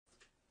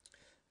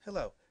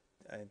Hello,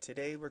 and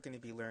today we're going to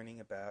be learning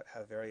about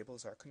how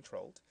variables are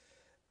controlled,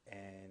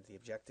 and the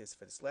objectives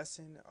for this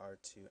lesson are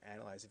to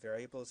analyze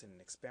variables in an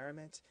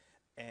experiment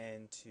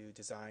and to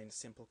design a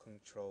simple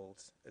controlled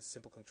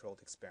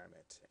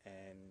experiment.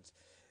 And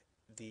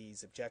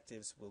these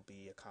objectives will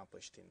be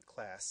accomplished in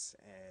class,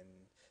 and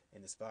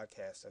in this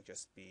podcast I'll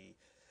just be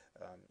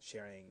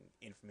sharing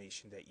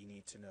information that you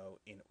need to know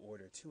in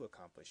order to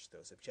accomplish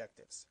those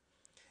objectives.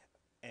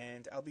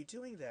 And I'll be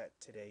doing that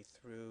today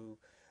through,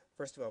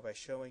 first of all, by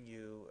showing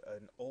you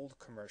an old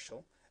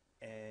commercial.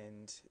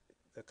 And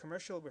the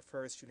commercial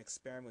refers to an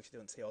experiment which I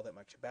don't say all that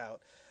much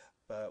about,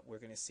 but we're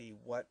going to see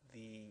what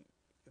the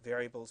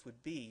variables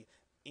would be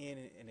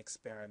in an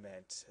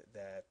experiment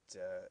that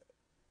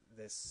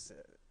this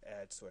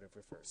ad sort of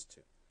refers to.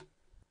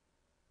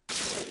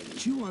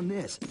 Chew on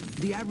this.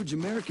 The average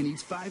American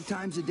eats 5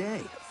 times a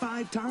day.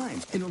 5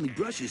 times. And only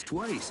brushes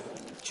twice.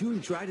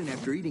 Chewing Trident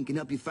after eating can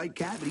help you fight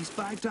cavities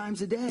 5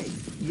 times a day.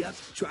 Yep,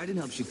 Trident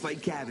helps you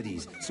fight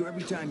cavities. So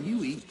every time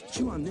you eat,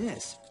 chew on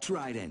this.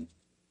 Trident.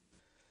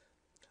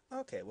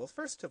 Okay, well,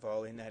 first of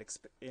all, in that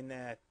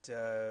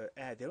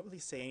ad, they don't really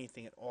say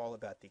anything at all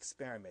about the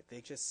experiment.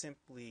 They just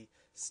simply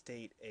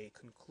state a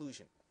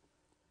conclusion.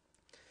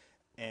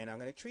 And I'm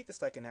going to treat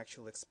this like an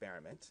actual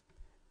experiment.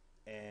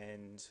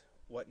 And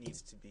what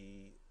needs to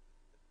be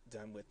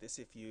done with this,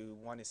 if you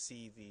want to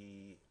see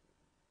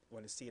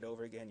it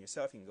over again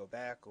yourself, you can go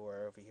back,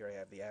 or over here I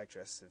have the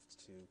address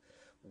to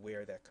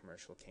where that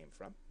commercial came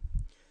from.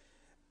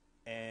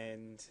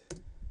 And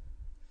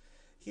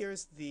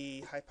here's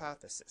the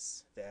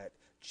hypothesis that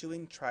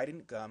chewing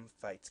Trident gum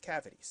fights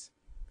cavities.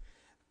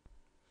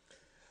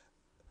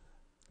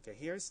 Okay,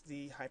 here's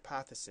the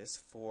hypothesis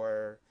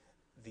for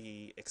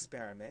the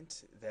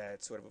experiment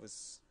that sort of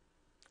was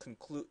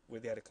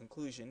where they had a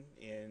conclusion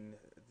in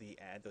the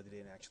ad, though they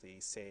didn't actually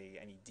say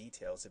any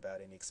details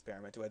about any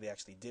experiment or whether they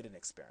actually did an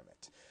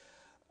experiment.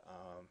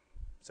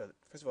 So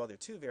first of all, there are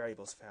 2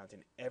 variables found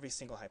in every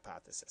single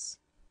hypothesis.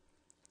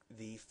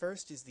 The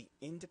first is the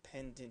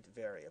independent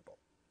variable.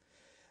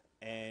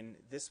 And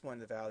this one,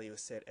 the value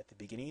is set at the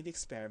beginning of the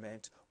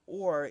experiment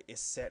or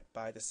is set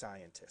by the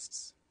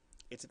scientists.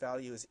 Its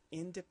value is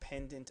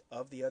independent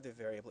of the other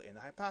variable in the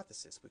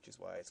hypothesis, which is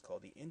why it's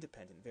called the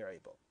independent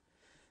variable.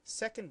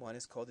 Second one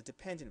is called the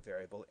dependent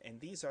variable, and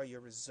these are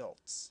your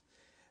results.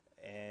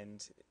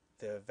 And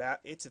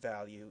its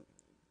value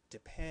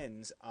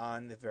depends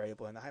on the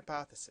variable in the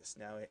hypothesis.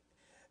 Now,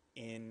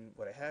 in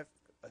what I have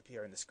up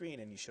here on the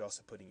screen, and you should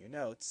also put in your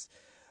notes,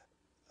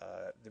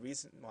 the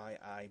reason why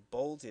I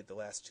bolded the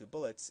last 2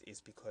 bullets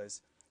is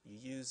because you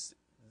use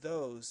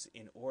those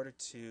in order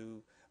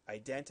to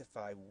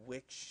identify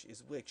which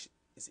is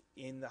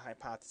in the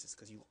hypothesis,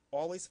 because you'll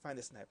always find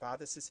this in the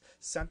hypothesis.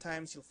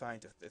 Sometimes you'll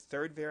find the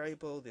third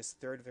variable. This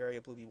third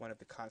variable will be one of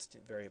the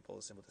constant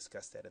variables, and we'll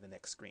discuss that in the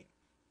next screen.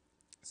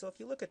 So if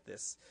you look at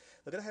this,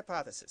 look at the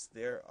hypothesis.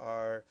 There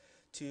are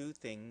 2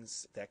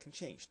 things that can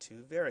change,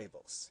 2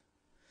 variables.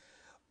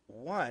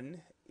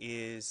 One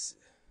is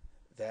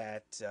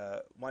the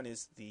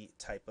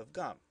type of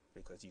gum,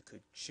 because you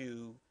could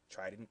chew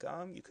Trident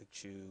gum, you could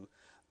chew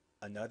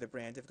another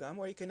brand of gum,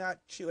 or you could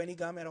not chew any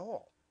gum at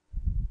all.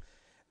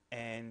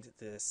 And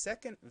the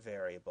second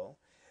variable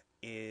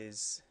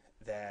is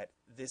that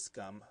this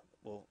gum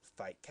will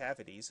fight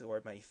cavities or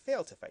it may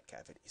fail to fight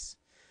cavities.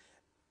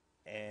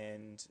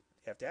 And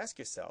you have to ask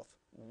yourself,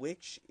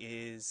 which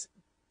is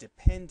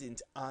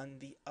dependent on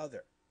the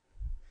other?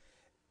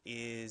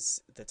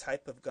 Is the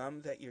type of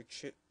gum that you're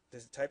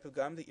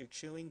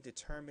chewing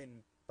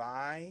determined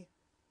by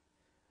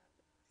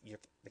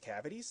the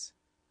cavities,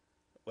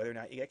 whether or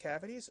not you get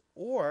cavities,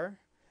 or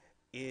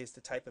is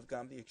the type of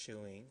gum that you're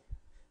chewing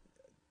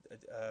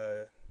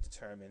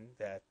determine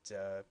that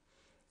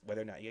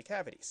whether or not you get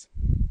cavities?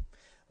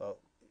 Well,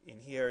 in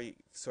here you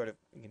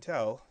can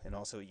tell, and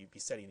also you can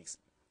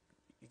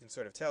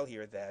sort of tell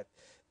here that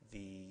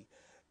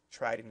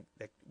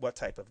what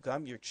type of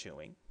gum you're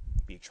chewing,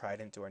 be it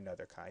Trident or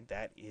another kind,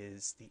 that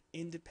is the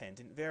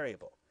independent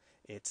variable.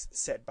 It's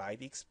set by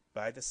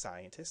the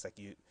scientist.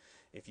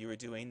 If you were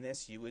doing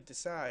this, you would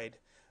decide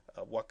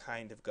what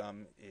kind of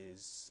gum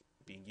is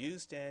being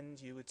used, and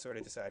you would sort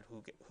of decide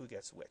who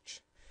gets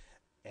which.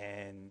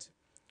 And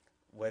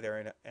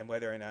whether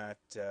or not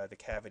the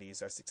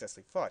cavities are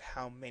successfully fought,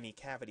 how many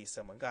cavities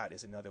someone got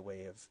is another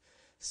way of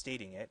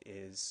stating it.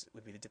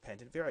 Would be the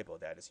dependent variable.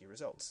 That is your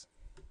results.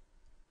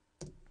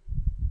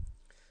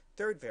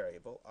 Third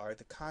variable are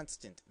the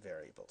constant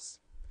variables,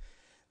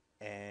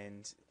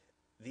 and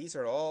these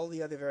are all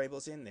the other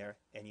variables in there,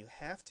 and you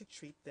have to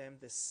treat them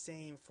the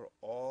same for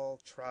all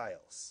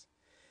trials.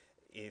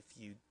 If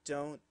you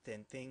don't,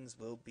 then things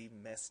will be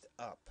messed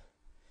up.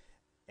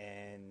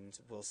 And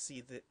we'll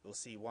see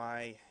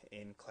why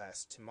in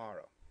class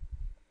tomorrow.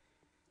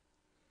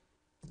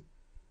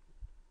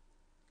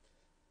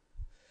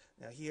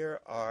 Now here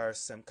are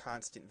some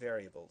constant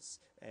variables,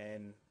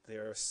 and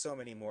there are so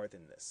many more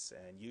than this.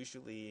 And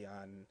usually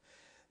on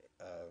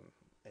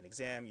an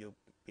exam you'll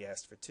be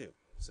asked for 2.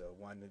 So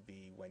one would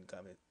be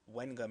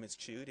when gum is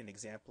chewed. An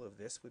example of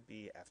this would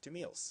be after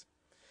meals.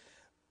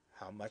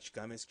 How much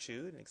gum is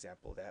chewed? An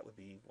example of that would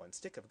be 1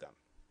 stick of gum.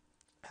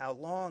 How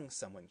long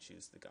someone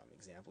chews the gum?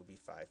 Example would be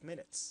 5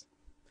 minutes.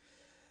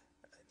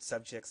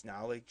 Subject's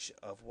knowledge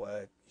of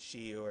what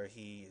she or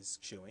he is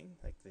chewing,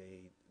 like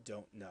they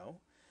don't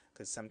know,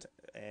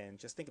 and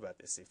just think about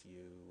this: if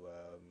you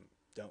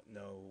don't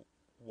know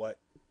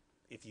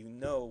if you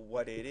know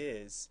what it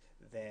is,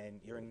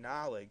 then your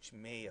knowledge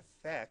may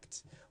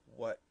affect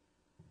what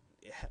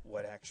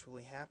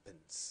actually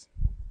happens.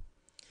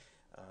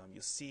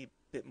 You'll see a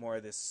bit more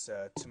of this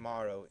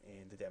tomorrow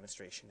in the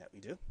demonstration that we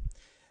do.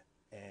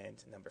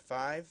 And number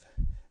 5,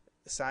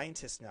 the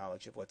scientist's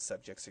knowledge of what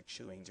subjects are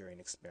chewing during an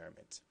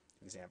experiment.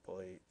 For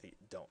example,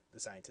 the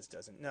scientist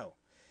doesn't know.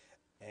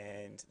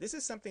 And this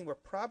is something where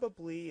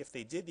probably if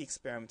they did the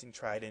experiment in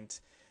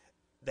Trident,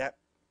 that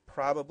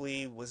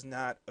probably was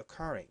not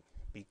occurring,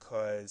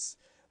 because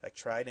like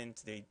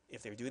Trident,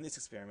 if they're doing this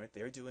experiment,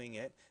 they're doing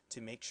it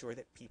to make sure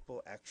that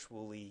people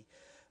actually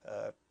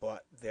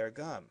bought their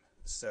gum.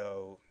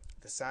 So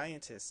the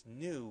scientists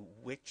knew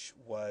which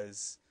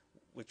was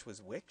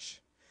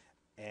which,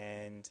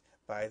 and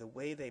by the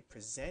way they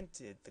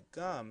presented the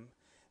gum,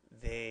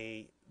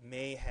 they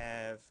may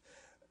have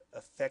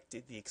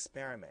affected the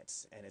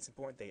experiments. And it's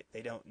important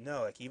they don't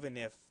know, like even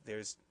if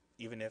the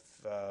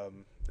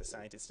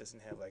scientist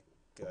doesn't have like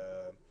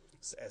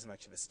as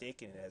much of a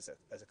stake in it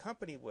as a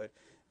company would,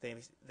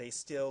 they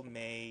still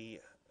may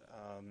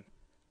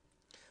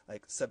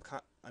like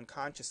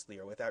unconsciously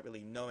or without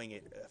really knowing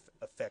it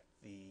affect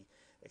the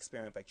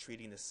experiment by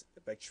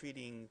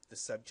treating the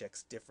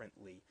subjects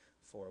differently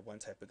for one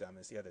type of gum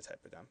as the other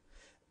type of gum.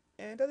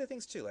 And other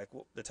things too, like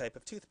the type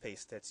of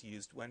toothpaste that's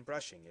used when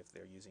brushing. If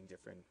they're using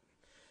different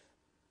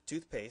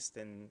toothpaste,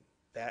 then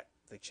the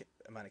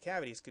amount of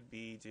cavities could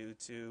be due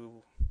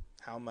to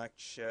how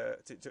much,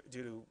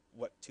 due to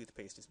what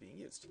toothpaste is being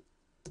used.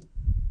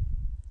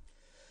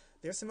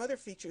 There are some other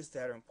features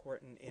that are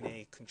important in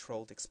a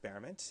controlled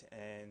experiment,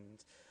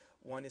 and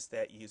one is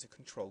that you use a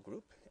control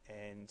group,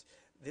 and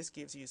this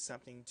gives you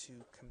something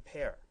to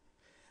compare.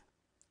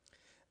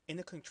 In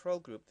the control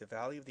group, the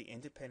value of the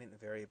independent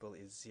variable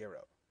is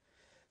 0.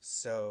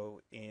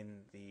 So in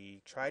the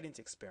Trident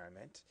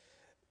experiment,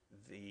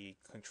 the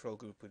control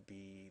group would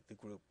be the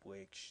group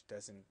which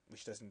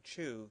doesn't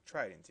chew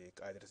Trident.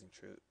 It either doesn't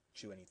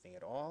chew anything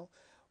at all,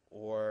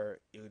 or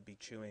it would be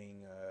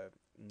chewing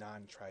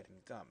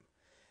non-Trident gum.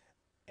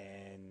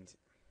 And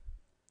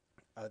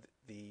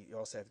you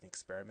also have an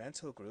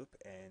experimental group,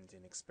 and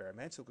an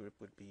experimental group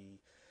would be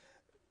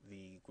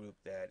the group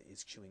that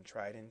is chewing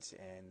Trident,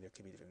 and there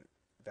could be different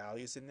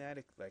values in that,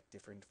 like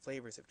different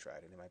flavors of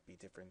Trident. It might be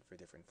different for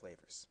different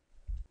flavors.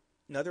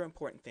 Another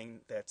important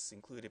thing that's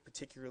included,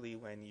 particularly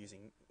when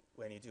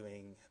you're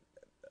doing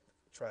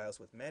trials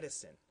with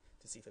medicine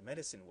to see if a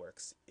medicine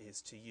works,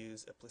 is to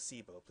use a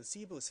placebo. A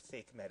placebo is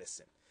fake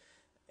medicine,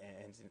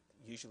 and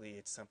usually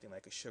it's something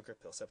like a sugar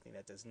pill, something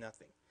that does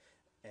nothing.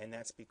 And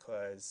that's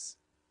because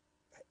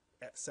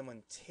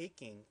someone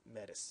taking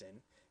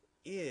medicine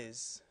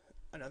is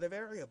another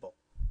variable.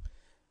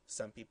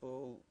 Some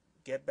people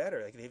get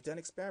better. Like they've done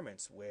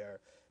experiments where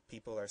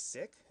people are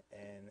sick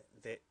and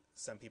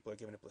some people are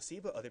given a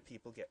placebo, other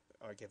people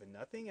are given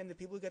nothing, and the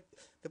people who get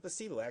the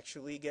placebo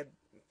actually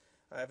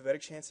have a better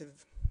chance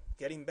of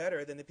getting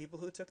better than the people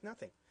who took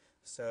nothing.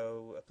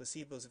 So a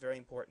placebo is very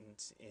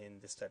important in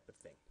this type of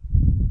thing.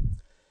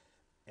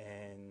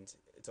 And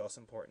it's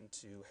also important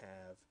to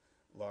have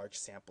large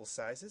sample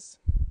sizes,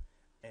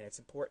 and it's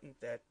important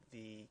that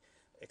the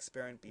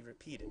experiment be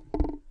repeated.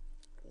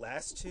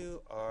 Last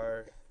two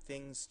are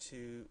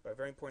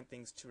very important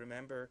things to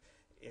remember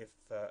if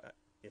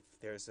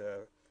there's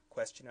a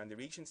question on the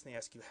Regents and they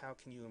ask you how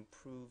can you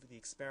improve the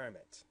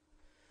experiment.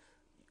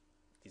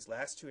 These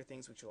last two are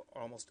things which will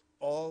almost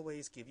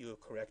always give you a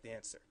correct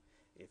answer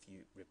if you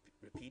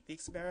repeat the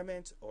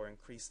experiment or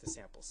increase the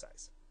sample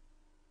size.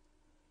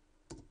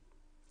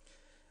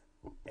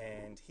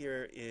 And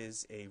here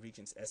is a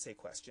Regents essay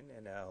question,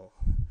 and I'll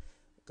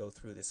go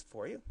through this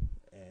for you.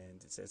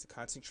 And it says the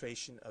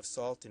concentration of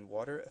salt in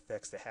water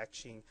affects the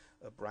hatching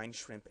of brine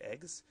shrimp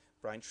eggs.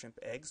 Brine shrimp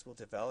eggs will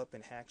develop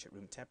and hatch at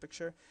room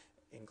temperature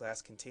in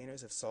glass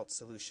containers of salt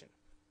solution.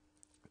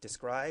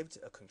 Described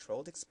a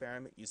controlled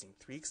experiment using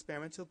 3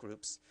 experimental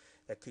groups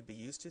that could be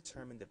used to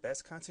determine the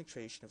best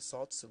concentration of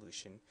salt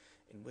solution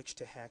in which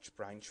to hatch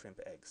brine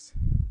shrimp eggs.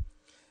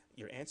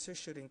 Your answer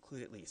should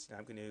include at least, and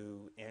I'm going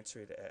to answer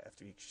it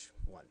after each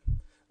one,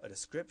 a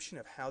description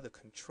of how the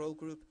control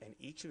group and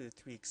each of the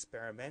 3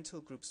 experimental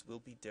groups will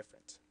be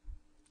different.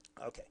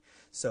 Okay,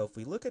 so if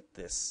we look at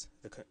this,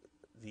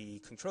 the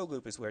control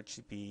group is where it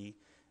should be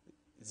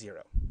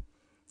 0.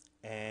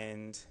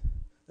 And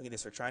look at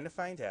this, we're trying to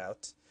find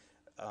out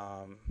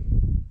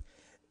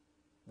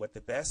what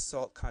the best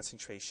salt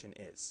concentration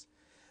is.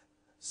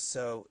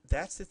 So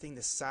that's the thing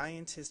the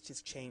scientist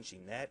is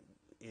changing. That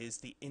is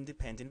the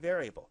independent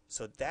variable.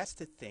 So that's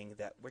the thing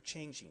that we're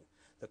changing.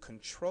 The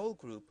control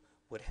group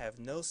would have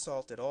no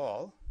salt at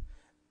all,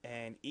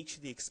 and each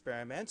of the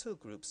experimental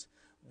groups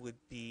would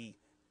be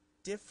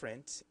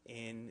different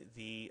in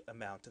the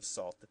amount of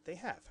salt that they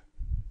have.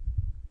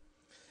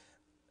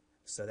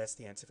 So that's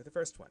the answer for the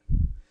first one.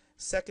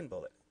 Second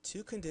bullet,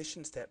 2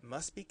 conditions that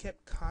must be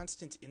kept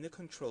constant in the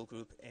control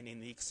group and in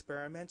the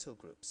experimental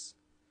groups.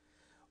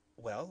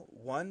 Well,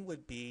 one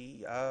would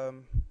be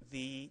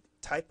the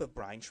type of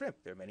brine shrimp.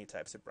 There are many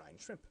types of brine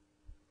shrimp.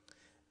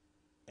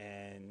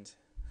 And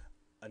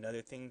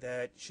another thing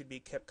that should be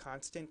kept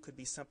constant could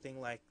be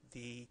something like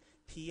the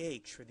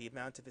pH, or the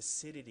amount of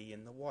acidity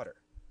in the water,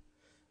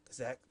 because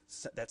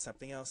that's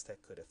something else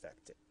that could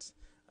affect it.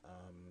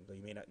 Though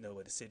you may not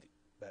know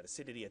about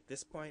acidity at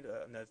this point.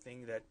 Another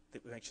thing that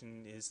we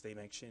mentioned is they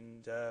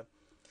mentioned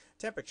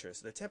temperature.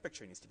 So the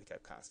temperature needs to be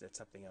kept constant. That's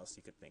something else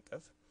you could think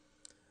of.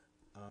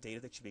 Data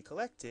that should be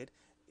collected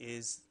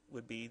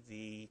would be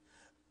the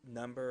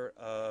number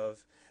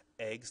of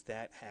eggs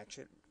that hatch.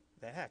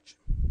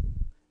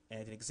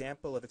 And an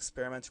example of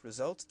experimental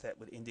results that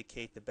would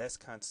indicate the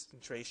best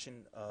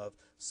concentration of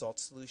salt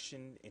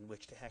solution in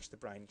which to hatch the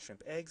brine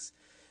shrimp eggs.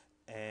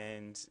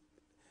 And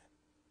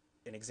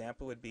an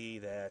example would be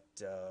that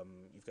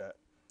you've got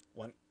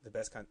one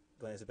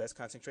has the best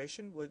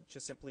concentration would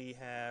just simply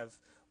have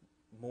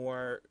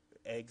more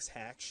eggs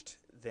hatched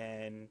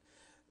than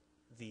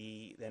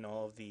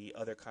all of the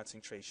other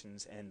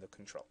concentrations and the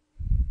control.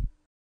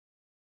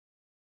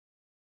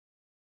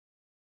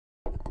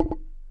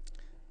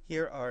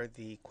 Here are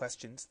the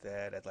questions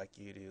that I'd like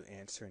you to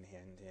answer and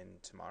hand in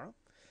tomorrow.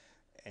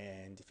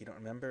 And if you don't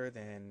remember,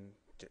 then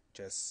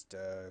just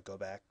go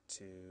back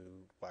to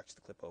watch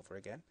the clip over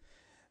again.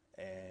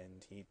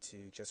 And you need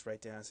to just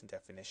write down some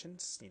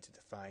definitions. You need to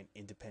define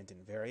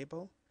independent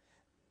variable,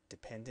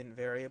 dependent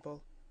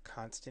variable,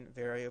 constant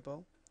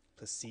variable,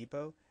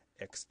 placebo,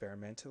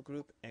 experimental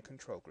group, and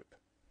control group.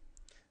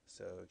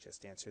 So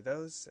just answer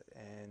those,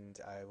 and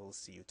I will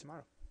see you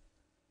tomorrow.